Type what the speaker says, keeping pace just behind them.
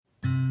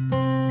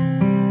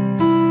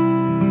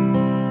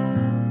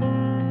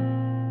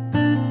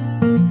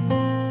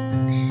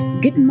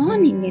Good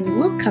morning and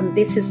welcome.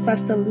 This is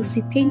Pastor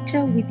Lucy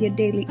Painter with your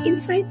daily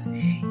insights.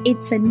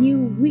 It's a new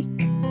week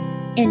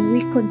and we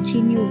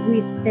continue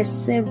with the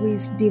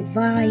series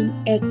Divine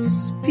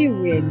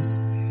Experience.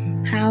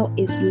 How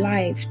is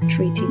life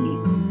treating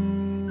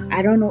you?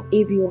 I don't know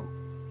if you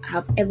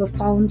have ever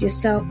found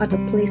yourself at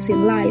a place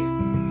in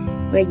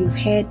life where you've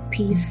had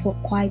peace for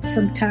quite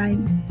some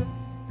time.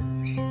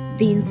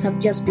 Things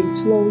have just been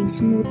flowing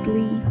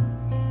smoothly,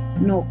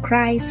 no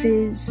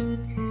crisis,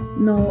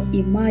 no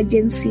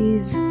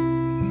emergencies.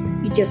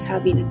 You're just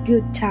having a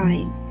good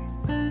time.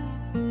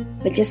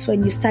 But just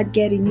when you start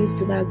getting used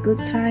to that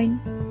good time,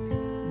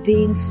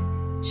 things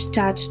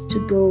start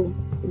to go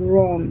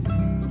wrong.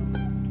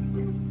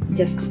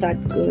 Just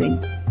start going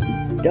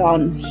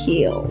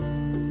downhill.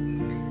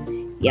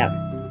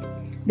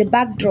 The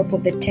backdrop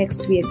of the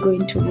text we are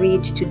going to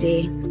read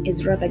today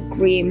is rather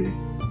grim.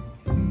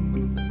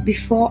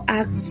 Before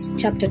Acts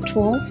chapter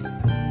 12,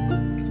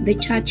 the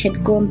church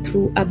had gone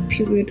through a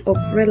period of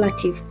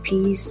relative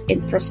peace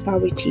and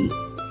prosperity.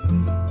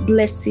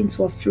 Blessings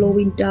were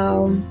flowing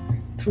down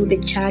through the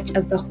church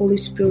as the Holy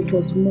Spirit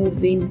was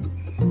moving,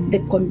 the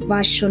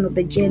conversion of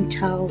the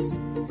Gentiles.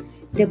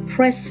 The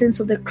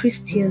presence of the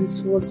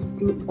Christians was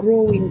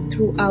growing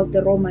throughout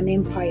the Roman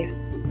Empire.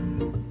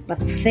 But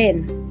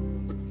then,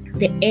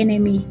 the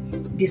enemy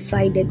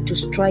decided to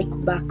strike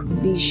back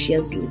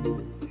viciously.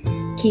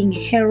 King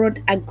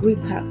Herod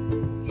Agrippa,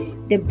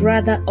 the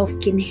brother of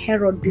King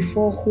Herod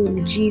before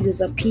whom Jesus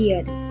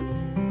appeared,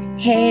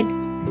 had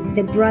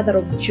the brother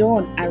of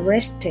John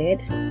arrested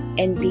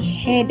and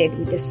beheaded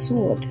with a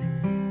sword.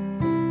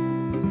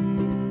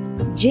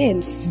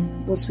 James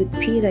was with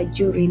Peter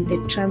during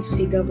the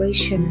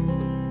Transfiguration.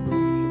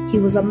 He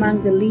was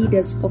among the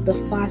leaders of the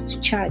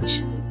first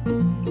church,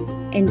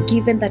 and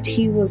given that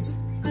he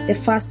was the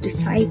first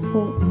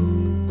disciple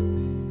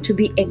to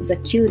be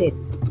executed,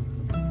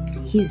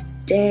 his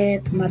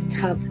death must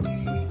have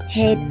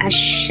had a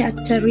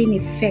shattering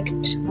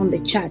effect on the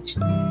church,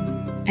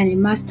 and it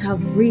must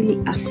have really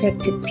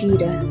affected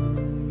Peter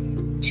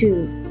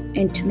too.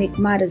 And to make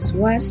matters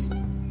worse,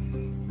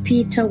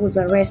 Peter was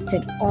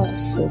arrested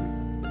also,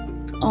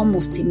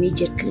 almost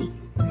immediately.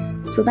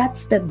 So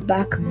that's the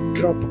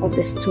backdrop of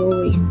the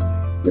story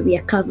that we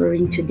are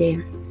covering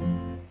today.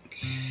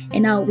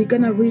 And now we're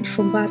going to read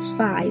from verse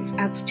 5,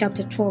 Acts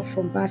chapter 12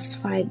 from verse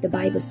 5. The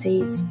Bible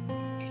says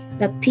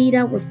that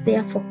Peter was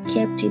therefore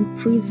kept in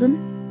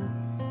prison,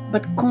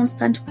 but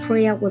constant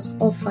prayer was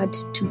offered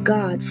to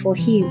God for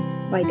him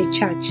by the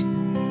church.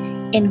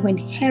 And when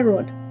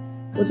Herod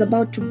was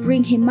about to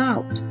bring him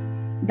out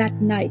that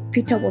night,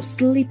 Peter was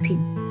sleeping,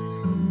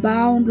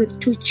 bound with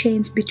 2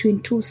 chains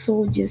between 2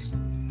 soldiers,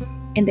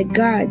 and the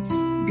guards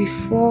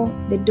before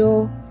the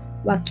door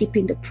were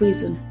keeping the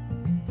prison.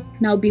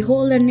 Now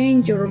behold, an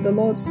angel of the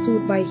Lord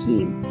stood by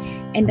him,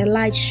 and a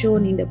light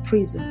shone in the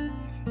prison.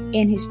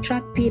 And he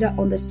struck Peter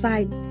on the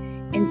side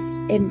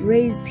and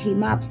raised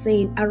him up,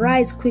 saying,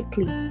 "Arise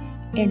quickly."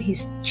 And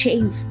his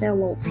chains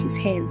fell off his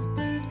hands.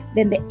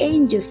 Then the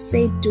angel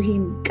said to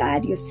him,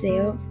 "Guard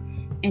yourself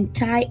and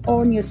tie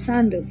on your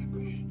sandals."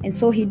 And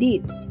so he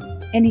did.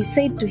 And he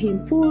said to him,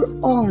 "Put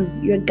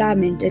on your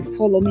garment and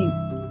follow me."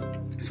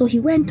 So he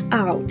went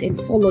out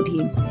and followed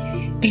him,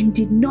 and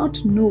did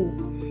not know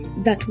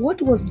that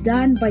what was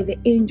done by the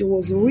angel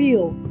was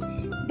real,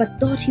 but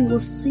thought he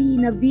was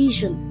seeing a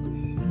vision.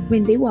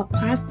 When they were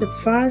past the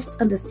first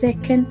and the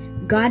second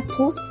guard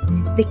posts,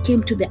 they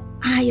came to the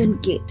iron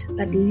gate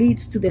that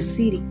leads to the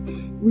city,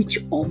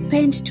 which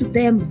opened to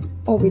them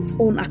of its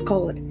own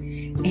accord.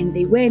 And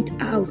they went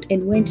out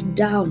and went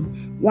down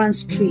one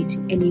street,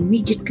 and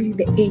immediately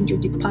the angel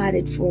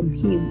departed from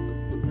him.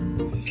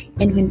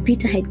 And when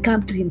Peter had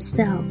come to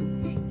himself,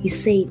 he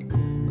said,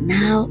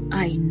 "Now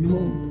I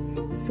know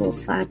for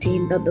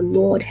certain that the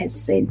Lord has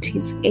sent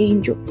his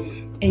angel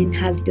and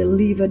has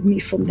delivered me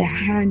from the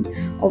hand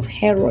of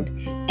Herod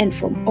and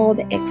from all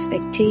the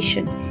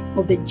expectation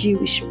of the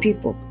Jewish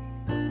people."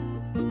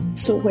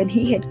 So when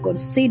he had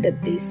considered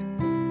this,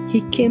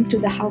 he came to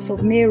the house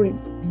of Mary,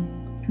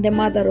 the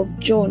mother of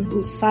John,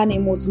 whose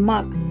surname was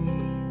Mark,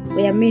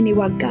 where many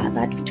were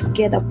gathered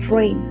together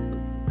praying.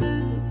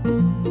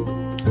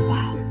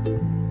 Wow.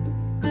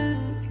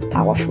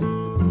 Powerful.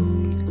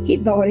 He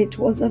thought it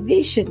was a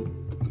vision,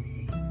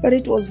 but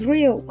it was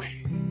real.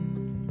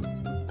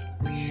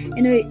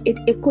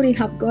 It couldn't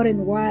have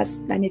gotten worse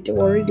than it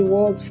already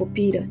was for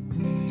Peter.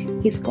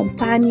 His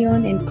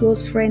companion and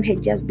close friend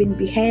had just been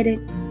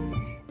beheaded.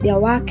 Their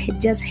work had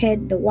just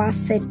had the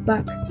worst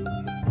setback.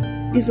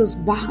 This was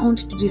bound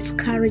to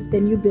discourage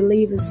the new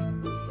believers.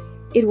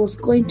 It was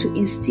going to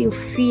instill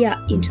fear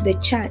into the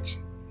church.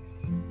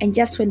 And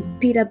just when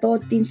Peter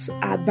thought things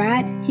are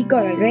bad, he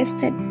got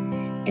arrested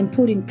and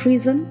put in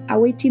prison,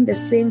 awaiting the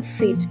same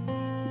fate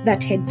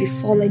that had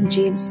befallen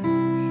James,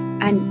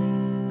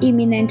 an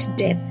imminent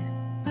death.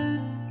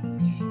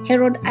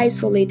 Herod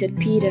isolated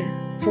Peter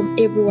from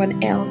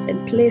everyone else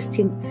and placed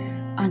him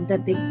under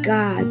the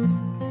guards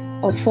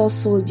of 4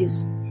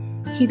 soldiers.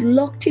 He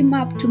locked him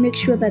up to make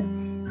sure that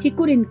he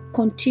couldn't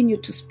continue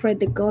to spread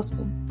the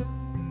gospel.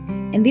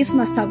 And this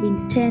must have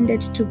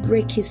intended to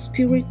break his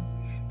spirit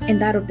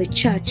and that of the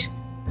church.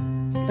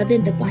 But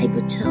then the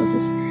Bible tells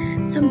us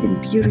something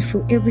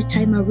beautiful. Every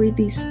time I read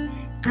this,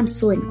 I'm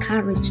so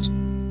encouraged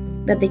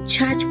that the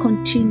church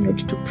continued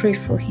to pray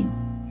for him.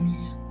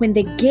 When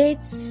the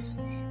gates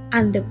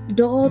and the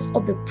doors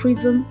of the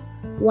prison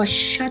were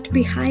shut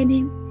behind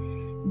him,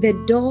 the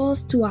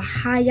doors to a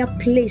higher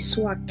place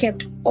were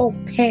kept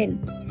open,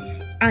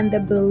 and the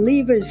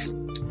believers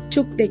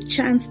took the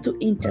chance to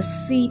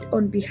intercede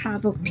on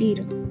behalf of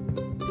Peter.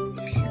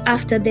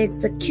 After the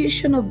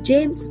execution of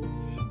James,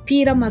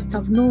 Peter must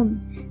have known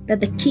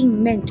that the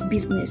king meant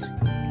business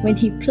when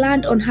he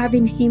planned on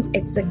having him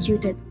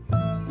executed.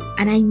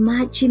 And I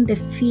imagine the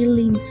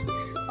feelings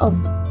of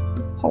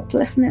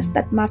hopelessness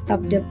that must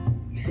have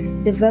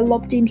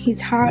developed in his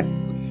heart,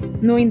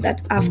 knowing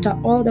that after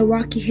all the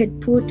work he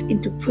had put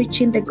into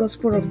preaching the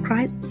gospel of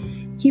Christ,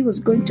 he was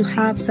going to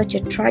have such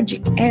a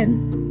tragic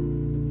end.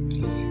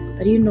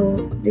 But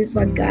these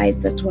were guys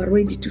that were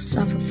ready to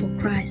suffer for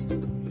Christ.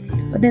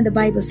 But then the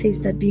Bible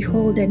says that,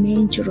 behold, an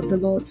angel of the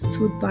Lord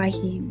stood by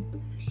him.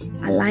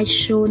 A light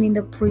shone in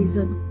the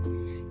prison.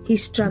 He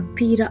struck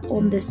Peter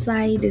on the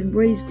side and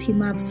raised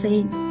him up,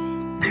 saying,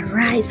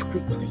 "Arise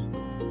quickly."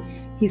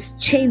 His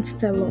chains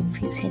fell off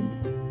his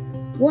hands.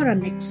 What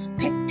an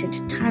unexpected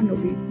turn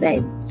of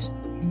events.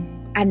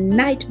 A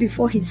night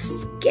before his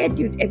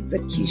scheduled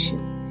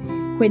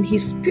execution, when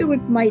his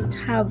spirit might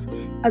have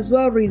as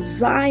well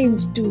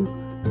resigned to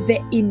the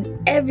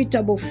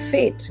inevitable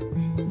fate,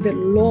 the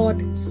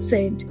Lord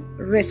sent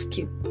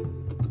rescue.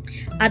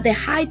 At the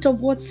height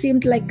of what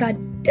seemed like a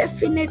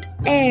definite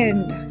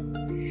end,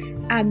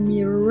 a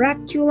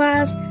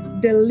miraculous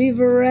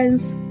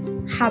deliverance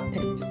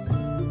happened.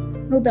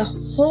 The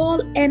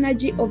whole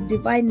energy of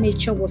divine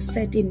nature was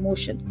set in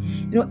motion.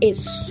 It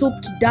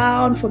swooped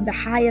down from the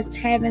highest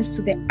heavens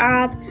to the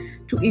earth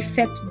to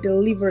effect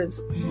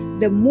deliverance.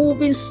 The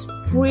moving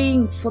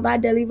spring for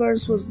that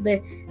deliverance was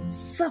the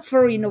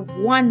suffering of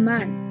one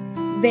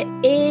man. The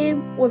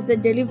aim was the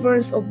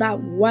deliverance of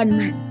that one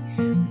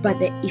man, but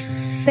the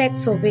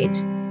effects of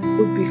it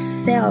would be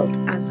felt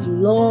as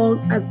long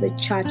as the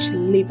church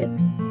liveth.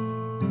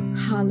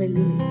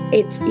 Hallelujah.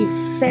 Its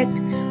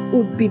effect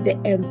would be the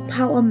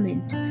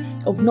empowerment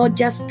of not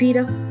just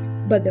Peter,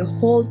 but the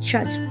whole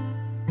church.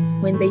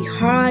 When they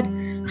heard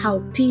how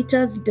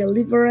Peter's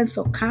deliverance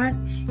occurred,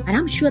 and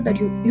I'm sure that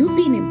you've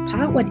been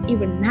empowered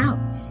even now.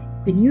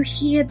 When you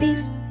hear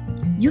this,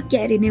 you're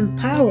getting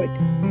empowered.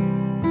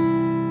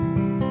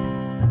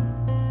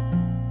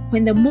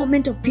 When the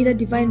moment of Peter's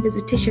divine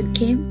visitation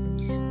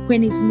came,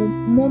 when his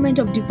moment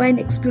of divine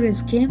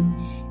experience came,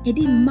 it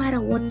didn't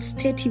matter what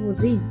state he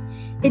was in.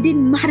 It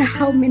didn't matter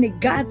how many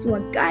guards were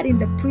guarding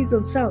the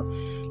prison cell.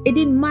 It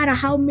didn't matter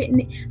how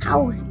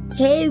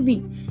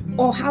heavy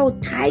or how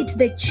tight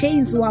the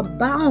chains were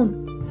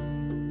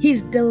bound.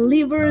 His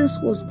deliverance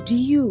was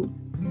due.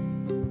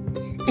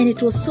 And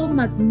it was so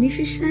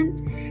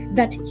magnificent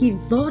that he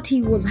thought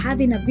he was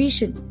having a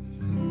vision.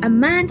 A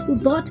man who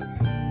thought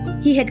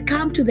he had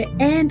come to the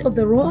end of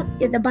the road,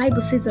 yet the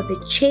Bible says that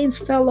the chains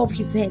fell off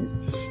his hands,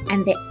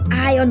 and the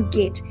iron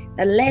gate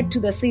that led to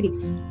the city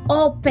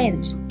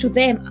opened to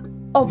them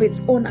of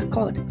its own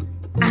accord.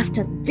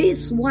 After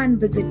this one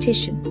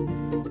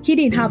visitation, he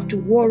didn't have to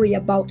worry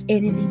about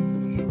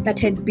anything that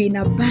had been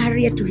a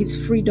barrier to his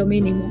freedom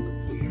anymore.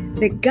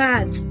 The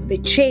guards, the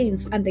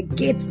chains, and the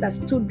gates that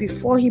stood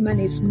before him and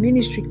his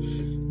ministry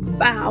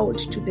bowed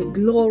to the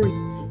glory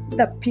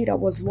that Peter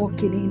was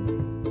walking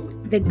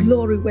in. The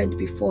glory went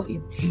before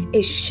him.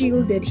 It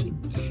shielded him.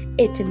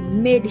 It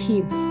made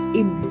him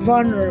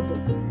invulnerable.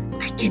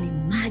 I can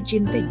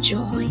imagine the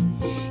joy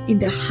in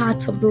the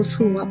hearts of those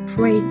who were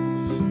praying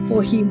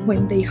for him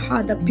when they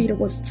heard that Peter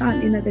was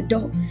standing at the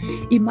door.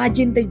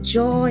 Imagine the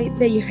joy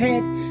they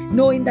had,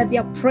 knowing that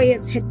their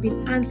prayers had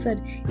been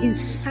answered in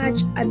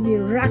such a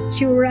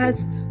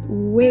miraculous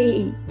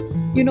way.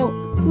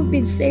 We've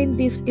been saying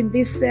this in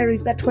this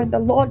series, that when the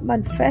Lord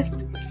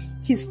manifests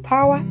his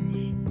power,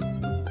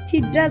 he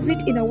does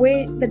it in a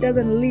way that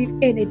doesn't leave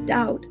any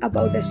doubt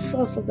about the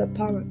source of the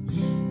power.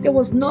 There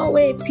was no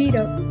way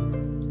Peter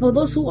or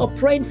those who were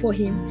praying for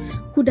him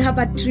could have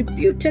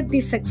attributed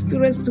this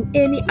experience to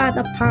any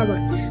other power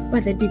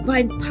but the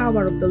divine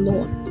power of the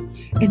Lord.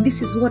 And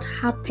this is what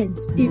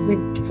happens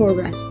even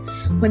for us.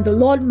 When the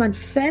Lord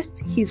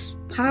manifests his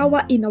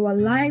power in our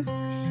lives,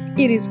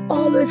 it is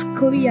always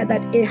clear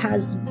that it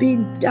has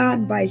been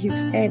done by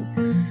his hand.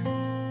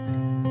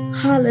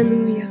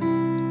 Hallelujah.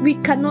 We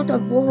cannot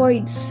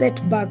avoid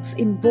setbacks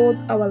in both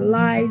our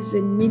lives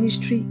and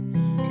ministry,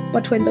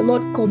 but when the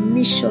Lord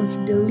commissions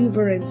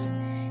deliverance,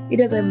 it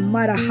doesn't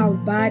matter how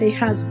bad it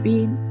has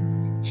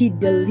been, he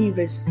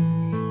delivers.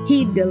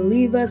 He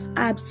delivers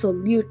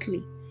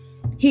absolutely.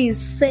 His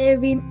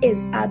saving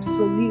is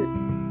absolute.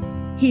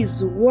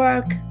 His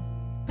work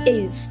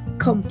is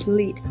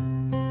complete.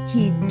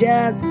 He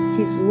does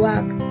his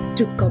work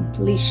to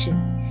completion.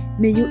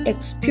 May you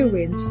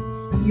experience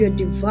your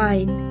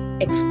divine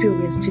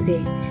experience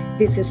today.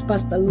 This is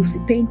Pastor Lucy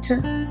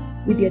Painter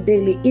with your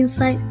daily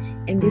insight,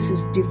 and this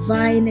is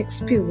Divine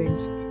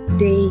Experience,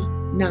 Day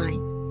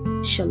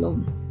 9.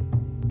 Shalom.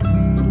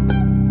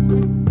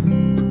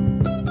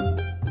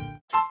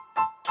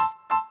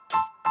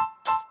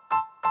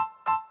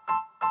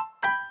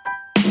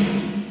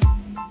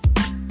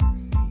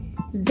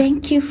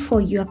 Thank you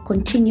for your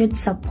continued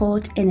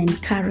support and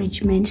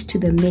encouragement to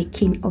the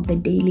making of the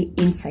Daily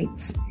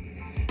Insights,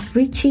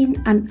 reaching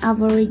an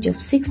average of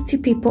 60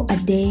 people a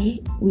day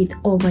with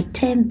over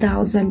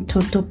 10,000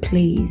 total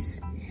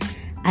plays.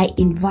 I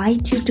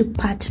invite you to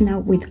partner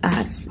with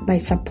us by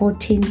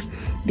supporting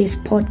this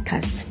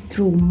podcast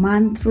through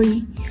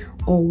monthly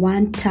or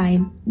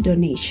one-time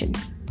donation.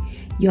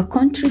 Your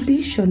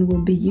contribution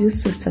will be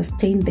used to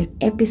sustain the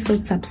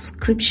episode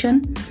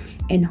subscription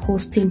and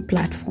hosting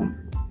platform.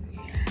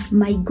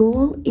 My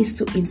goal is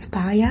to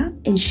inspire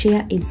and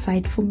share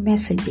insightful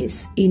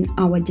messages in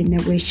our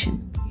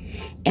generation,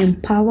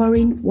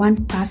 empowering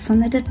one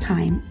person at a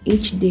time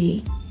each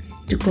day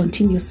to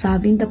continue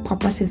serving the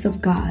purposes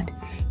of God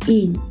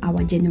in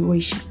our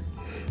generation.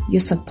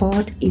 Your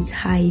support is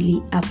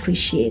highly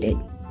appreciated.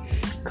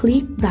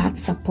 Click that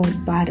support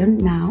button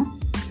now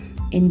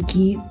and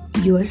give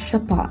your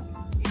support.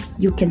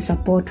 You can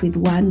support with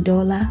 $1,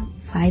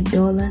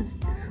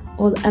 $5,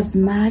 or as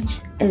much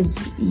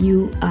as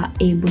you are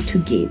able to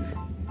give.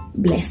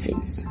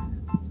 Blessings.